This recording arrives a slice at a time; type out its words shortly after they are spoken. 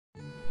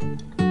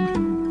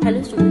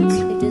Hello students,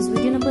 it is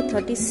video number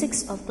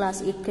 36 of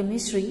class 8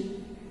 chemistry,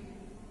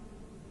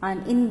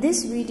 and in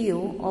this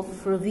video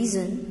of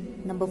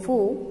revision number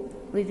 4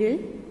 we will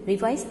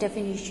revise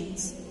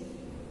definitions.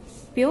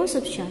 Pure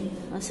substance,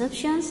 a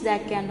substance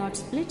that cannot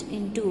split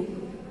into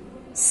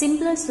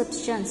simpler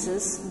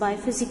substances by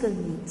physical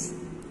means.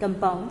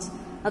 Compounds,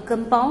 a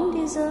compound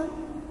is a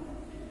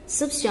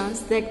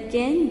substance that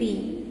can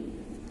be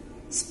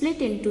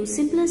split into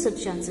simpler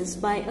substances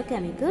by a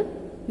chemical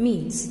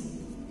means.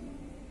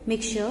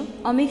 Mixture,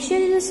 a mixture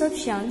is a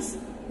substance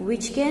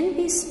which can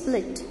be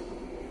split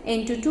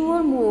into two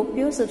or more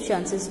pure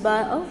substances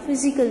by a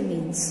physical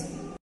means.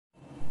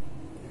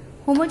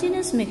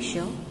 Homogeneous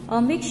mixture,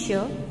 a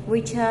mixture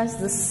which has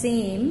the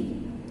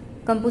same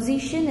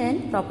composition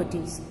and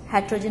properties.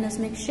 Heterogeneous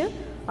mixture,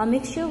 a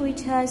mixture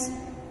which has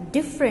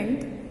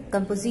different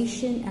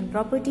composition and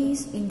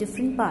properties in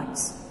different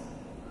parts.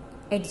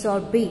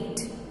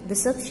 Adsorbate, the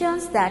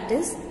substance that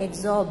is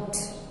absorbed.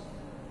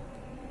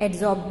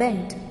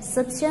 Adsorbent,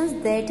 substance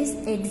that is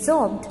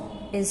absorbed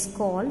is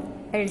called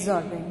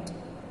adsorbent.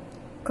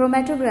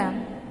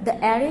 Chromatogram, the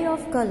array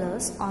of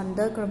colors on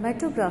the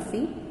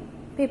chromatography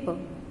paper.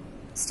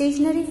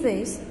 Stationary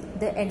phase,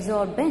 the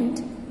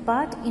adsorbent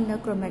part in a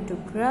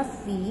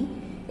chromatography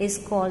is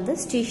called the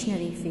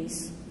stationary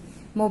phase.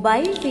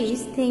 Mobile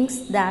phase,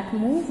 things that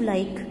move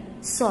like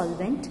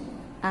solvent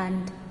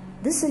and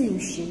the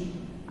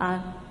solution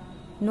are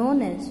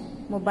known as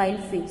mobile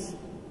phase.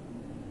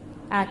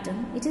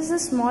 Atom, it is the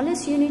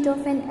smallest unit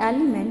of an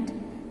element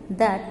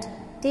that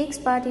takes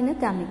part in a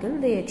chemical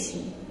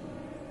reaction.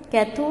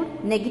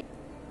 Cathode,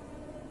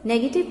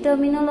 negative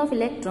terminal of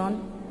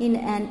electron in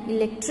an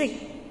electric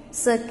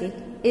circuit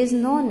is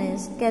known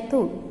as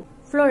cathode.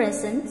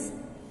 Fluorescence,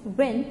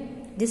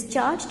 when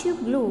discharge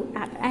tube glow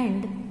at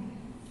end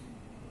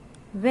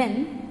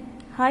when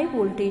high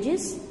voltage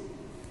is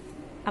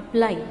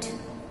applied.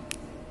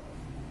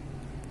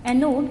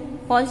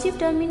 Anode, positive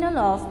terminal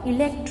of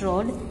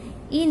electrode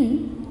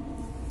in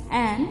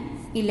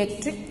an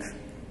electric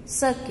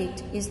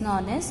circuit is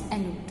known as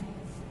anode.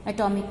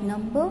 Atomic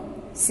number,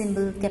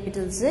 symbol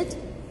capital Z,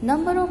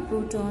 number of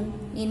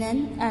proton in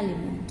an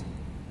element.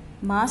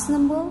 Mass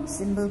number,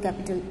 symbol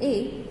capital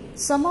A,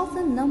 sum of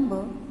the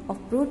number of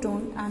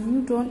proton and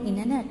neutron in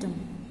an atom.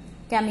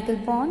 Chemical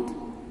bond,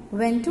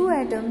 when two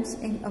atoms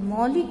in a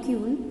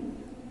molecule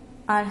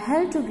are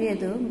held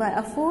together by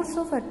a force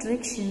of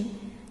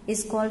attraction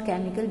is called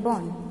chemical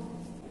bond.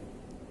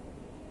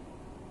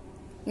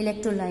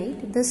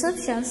 Electrolyte, the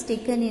substance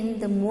taken in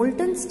the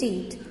molten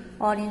state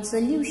or in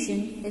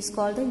solution is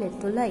called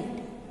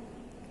electrolyte.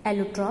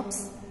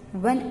 Allotropes,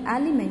 when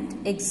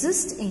element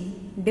exists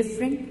in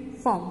different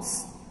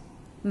forms.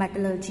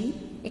 Metallurgy,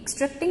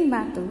 extracting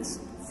metals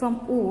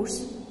from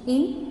ores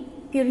in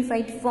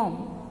purified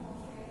form.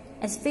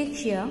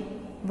 Asphyxia,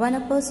 when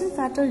a person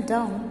fattles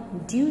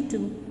down due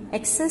to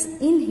excess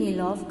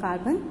inhale of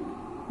carbon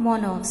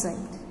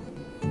monoxide.